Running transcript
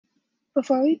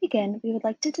Before we begin, we would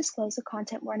like to disclose a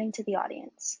content warning to the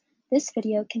audience. This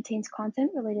video contains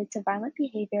content related to violent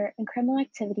behavior and criminal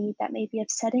activity that may be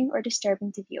upsetting or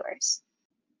disturbing to viewers.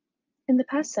 In the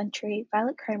past century,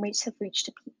 violent crime rates have reached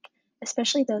a peak,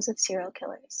 especially those of serial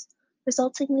killers.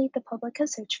 Resultingly, the public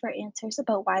has searched for answers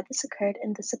about why this occurred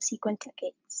in the subsequent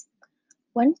decades.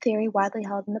 One theory widely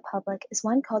held in the public is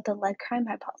one called the lead crime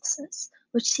hypothesis,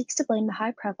 which seeks to blame the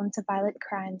high prevalence of violent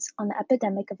crimes on the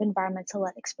epidemic of environmental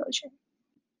lead exposure.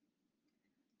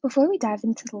 Before we dive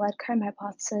into the lead crime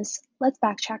hypothesis, let's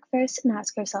backtrack first and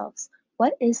ask ourselves,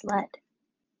 what is lead?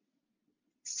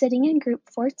 Sitting in group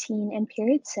 14 in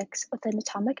period 6 with an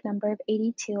atomic number of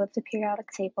 82 of the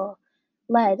periodic table,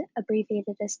 lead,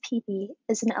 abbreviated as Pb,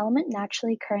 is an element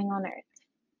naturally occurring on Earth.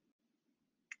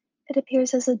 It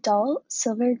appears as a dull,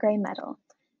 silver-gray metal.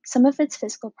 Some of its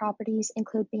physical properties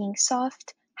include being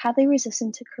soft, highly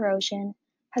resistant to corrosion,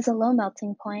 has a low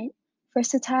melting point,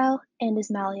 versatile, and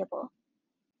is malleable.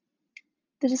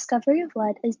 The discovery of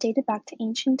lead is dated back to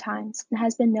ancient times and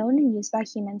has been known and used by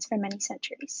humans for many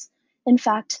centuries. In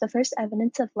fact, the first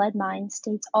evidence of lead mines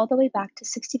dates all the way back to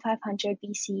 6500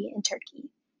 BC in Turkey.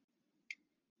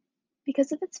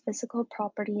 Because of its physical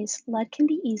properties, lead can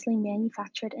be easily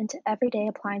manufactured into everyday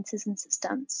appliances and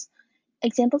systems.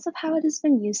 Examples of how it has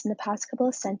been used in the past couple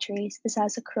of centuries is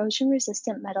as a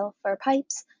corrosion-resistant metal for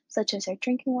pipes, such as our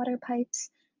drinking water pipes,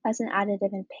 as an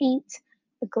additive in paint,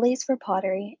 a glaze for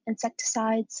pottery,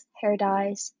 insecticides, hair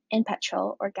dyes, and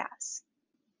petrol or gas.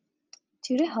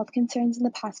 Due to health concerns in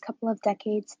the past couple of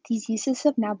decades, these uses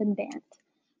have now been banned.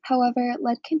 However,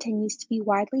 lead continues to be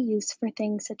widely used for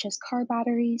things such as car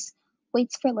batteries,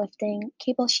 weights for lifting,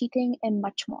 cable sheathing, and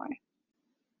much more.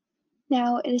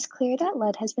 Now, it is clear that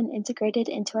lead has been integrated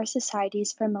into our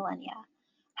societies for millennia.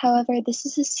 However, this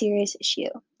is a serious issue.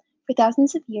 For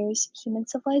thousands of years, human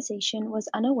civilization was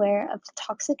unaware of the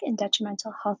toxic and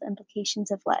detrimental health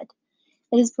implications of lead.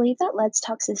 It is believed that lead's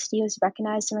toxicity was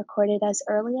recognized and recorded as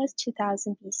early as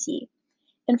 2000 BC.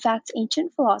 In fact,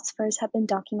 ancient philosophers have been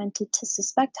documented to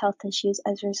suspect health issues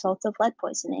as a result of lead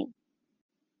poisoning.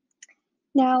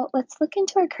 Now, let's look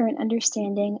into our current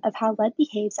understanding of how lead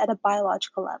behaves at a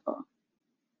biological level.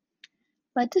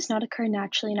 Lead does not occur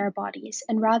naturally in our bodies,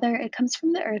 and rather it comes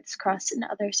from the Earth's crust and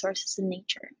other sources in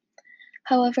nature.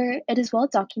 However, it is well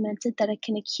documented that it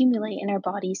can accumulate in our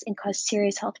bodies and cause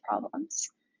serious health problems.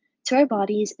 To our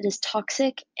bodies, it is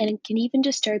toxic and it can even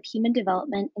disturb human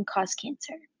development and cause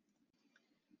cancer.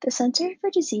 The Center for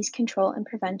Disease Control and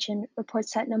Prevention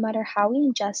reports that no matter how we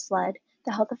ingest lead,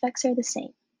 the health effects are the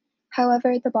same.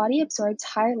 However, the body absorbs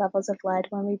higher levels of lead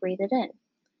when we breathe it in.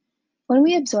 When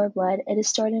we absorb lead, it is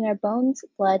stored in our bones,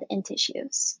 blood, and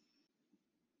tissues.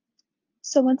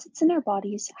 So once it's in our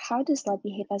bodies, how does lead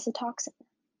behave as a toxin?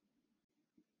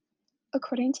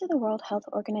 According to the World Health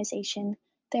Organization,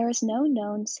 there is no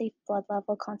known safe blood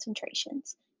level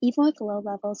concentrations, even with low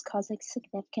levels causing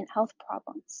significant health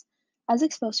problems. As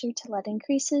exposure to lead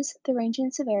increases, the range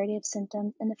and severity of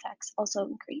symptoms and effects also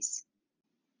increase.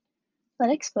 Lead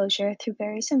exposure through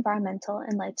various environmental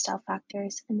and lifestyle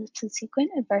factors and the subsequent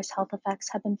adverse health effects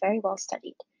have been very well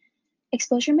studied.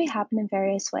 Exposure may happen in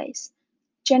various ways.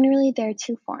 Generally, there are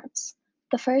two forms.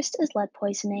 The first is lead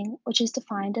poisoning, which is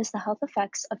defined as the health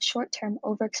effects of short-term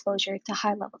overexposure to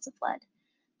high levels of lead.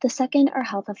 The second are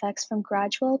health effects from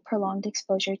gradual, prolonged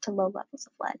exposure to low levels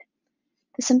of lead.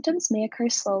 The symptoms may occur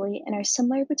slowly and are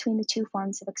similar between the two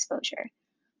forms of exposure,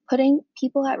 putting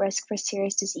people at risk for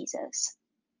serious diseases.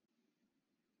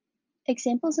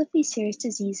 Examples of these serious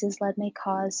diseases lead may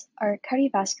cause are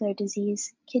cardiovascular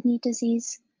disease, kidney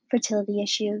disease, fertility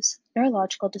issues,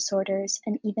 neurological disorders,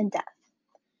 and even death.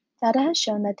 Data has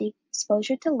shown that the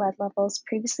exposure to lead levels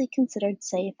previously considered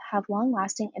safe have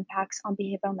long-lasting impacts on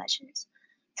behavioral measures,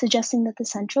 suggesting that the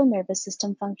central nervous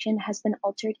system function has been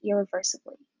altered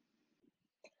irreversibly.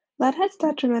 Lead has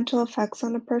detrimental effects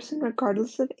on a person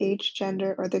regardless of age,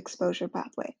 gender, or the exposure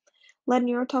pathway. Lead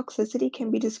neurotoxicity can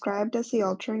be described as the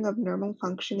altering of normal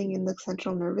functioning in the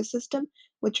central nervous system,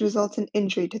 which results in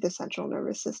injury to the central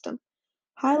nervous system.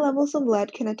 High levels of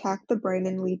lead can attack the brain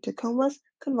and lead to comas,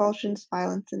 convulsions,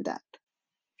 violence, and death.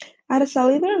 At a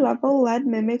cellular level, lead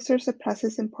mimics or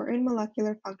suppresses important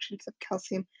molecular functions of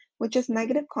calcium, which has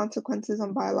negative consequences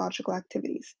on biological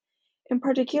activities. In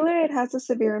particular, it has a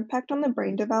severe impact on the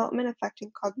brain development,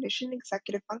 affecting cognition,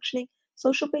 executive functioning,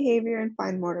 social behavior, and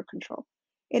fine motor control.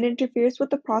 It interferes with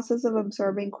the process of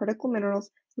absorbing critical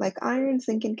minerals like iron,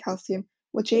 zinc, and calcium,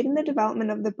 which aid in the development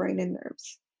of the brain and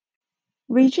nerves.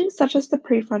 Regions such as the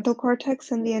prefrontal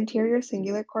cortex and the anterior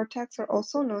cingulate cortex are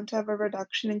also known to have a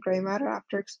reduction in gray matter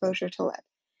after exposure to lead.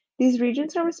 These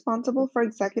regions are responsible for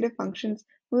executive functions,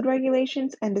 mood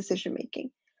regulations, and decision making.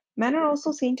 Men are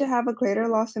also seen to have a greater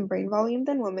loss in brain volume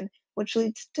than women, which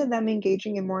leads to them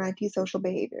engaging in more antisocial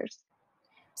behaviors.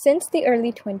 Since the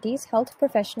early 20s, health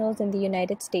professionals in the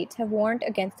United States have warned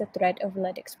against the threat of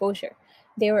lead exposure.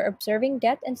 They were observing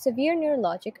death and severe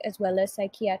neurologic as well as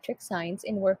psychiatric signs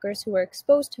in workers who were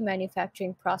exposed to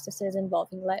manufacturing processes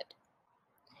involving lead.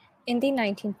 In the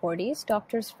 1940s,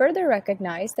 doctors further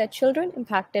recognized that children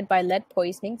impacted by lead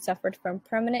poisoning suffered from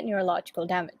permanent neurological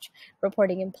damage,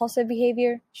 reporting impulsive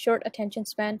behavior, short attention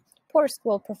span, poor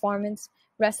school performance,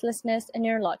 restlessness, and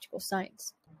neurological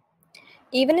signs.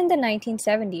 Even in the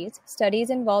 1970s, studies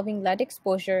involving lead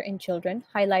exposure in children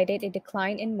highlighted a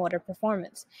decline in motor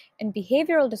performance and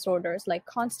behavioral disorders like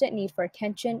constant need for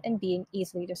attention and being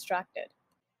easily distracted.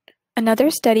 Another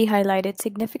study highlighted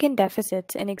significant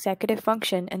deficits in executive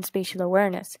function and spatial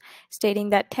awareness, stating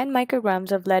that 10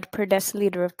 micrograms of lead per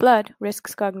deciliter of blood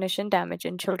risks cognition damage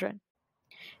in children.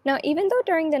 Now, even though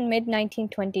during the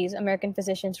mid-1920s, American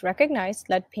physicians recognized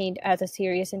lead paint as a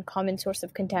serious and common source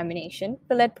of contamination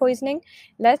for lead poisoning,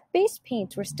 lead-based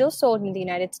paints were still sold in the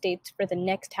United States for the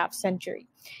next half-century.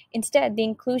 Instead, the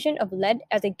inclusion of lead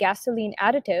as a gasoline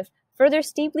additive further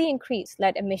steeply increased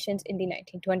lead emissions in the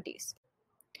 1920s.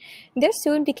 This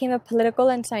soon became a political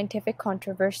and scientific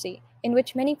controversy, in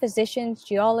which many physicians,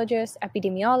 geologists,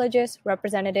 epidemiologists,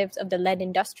 representatives of the lead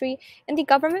industry, and the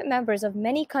government members of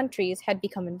many countries had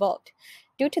become involved.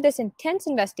 Due to this intense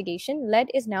investigation, lead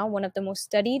is now one of the most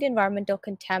studied environmental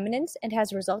contaminants and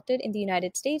has resulted in the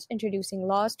United States introducing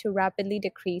laws to rapidly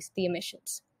decrease the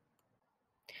emissions.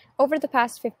 Over the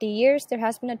past 50 years, there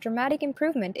has been a dramatic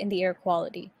improvement in the air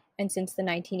quality. And since the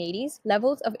 1980s,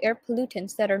 levels of air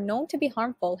pollutants that are known to be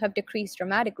harmful have decreased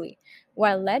dramatically,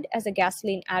 while lead as a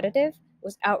gasoline additive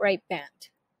was outright banned.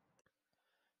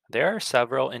 There are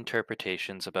several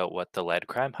interpretations about what the lead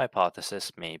crime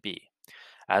hypothesis may be.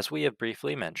 As we have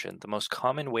briefly mentioned, the most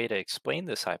common way to explain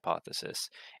this hypothesis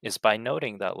is by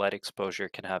noting that lead exposure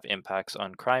can have impacts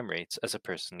on crime rates as a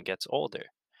person gets older.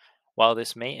 While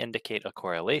this may indicate a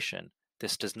correlation,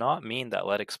 this does not mean that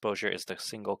lead exposure is the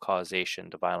single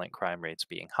causation to violent crime rates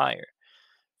being higher.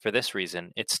 For this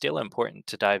reason, it's still important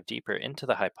to dive deeper into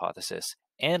the hypothesis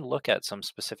and look at some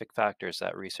specific factors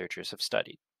that researchers have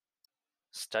studied.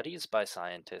 Studies by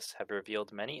scientists have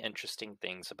revealed many interesting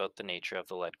things about the nature of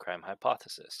the lead crime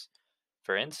hypothesis.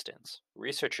 For instance,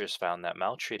 researchers found that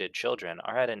maltreated children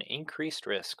are at an increased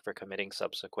risk for committing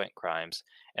subsequent crimes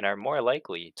and are more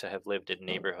likely to have lived in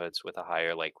neighborhoods with a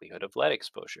higher likelihood of lead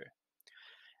exposure.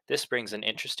 This brings an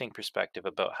interesting perspective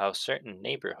about how certain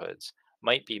neighborhoods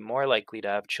might be more likely to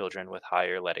have children with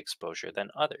higher lead exposure than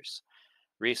others.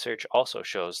 Research also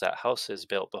shows that houses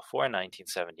built before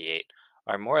 1978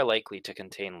 are more likely to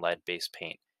contain lead-based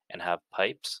paint and have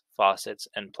pipes, faucets,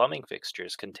 and plumbing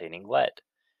fixtures containing lead.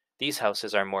 These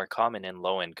houses are more common in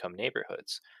low-income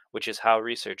neighborhoods, which is how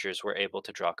researchers were able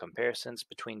to draw comparisons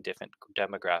between different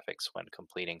demographics when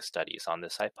completing studies on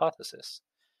this hypothesis.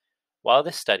 While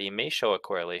this study may show a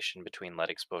correlation between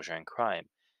lead exposure and crime,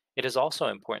 it is also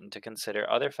important to consider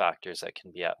other factors that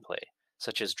can be at play,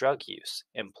 such as drug use,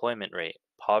 employment rate,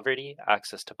 poverty,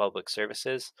 access to public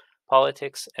services,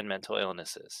 politics, and mental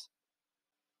illnesses.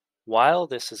 While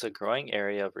this is a growing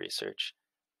area of research,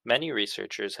 many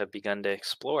researchers have begun to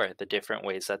explore the different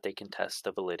ways that they can test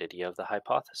the validity of the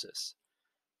hypothesis.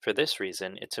 For this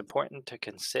reason, it's important to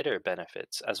consider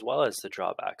benefits as well as the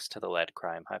drawbacks to the lead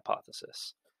crime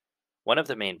hypothesis. One of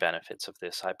the main benefits of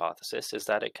this hypothesis is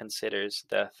that it considers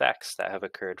the effects that have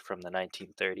occurred from the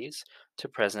 1930s to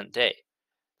present day.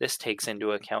 This takes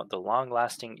into account the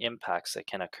long-lasting impacts that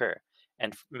can occur,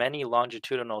 and many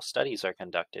longitudinal studies are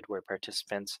conducted where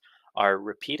participants are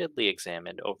repeatedly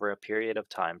examined over a period of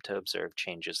time to observe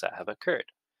changes that have occurred.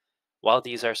 While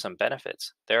these are some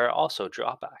benefits, there are also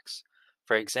drawbacks.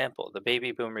 For example, the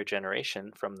baby boomer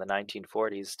generation from the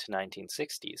 1940s to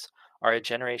 1960s are a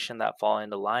generation that fall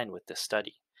into line with this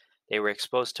study. They were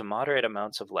exposed to moderate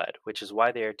amounts of lead, which is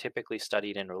why they are typically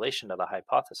studied in relation to the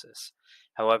hypothesis.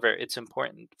 However, it's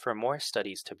important for more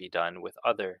studies to be done with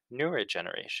other, newer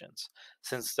generations,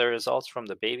 since the results from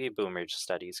the baby boomer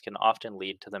studies can often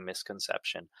lead to the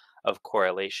misconception of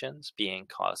correlations being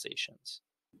causations.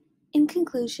 In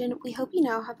conclusion, we hope you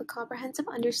now have a comprehensive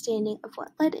understanding of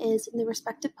what lead is in the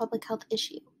respective public health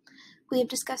issue. We have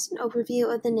discussed an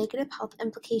overview of the negative health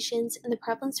implications and the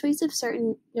prevalence rates of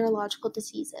certain neurological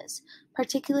diseases,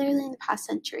 particularly in the past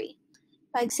century.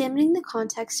 By examining the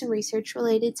context and research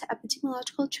related to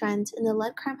epidemiological trends in the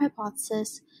lead crime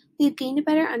hypothesis, we have gained a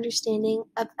better understanding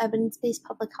of evidence-based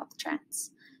public health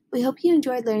trends. We hope you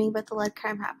enjoyed learning about the lead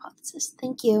crime hypothesis.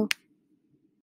 Thank you.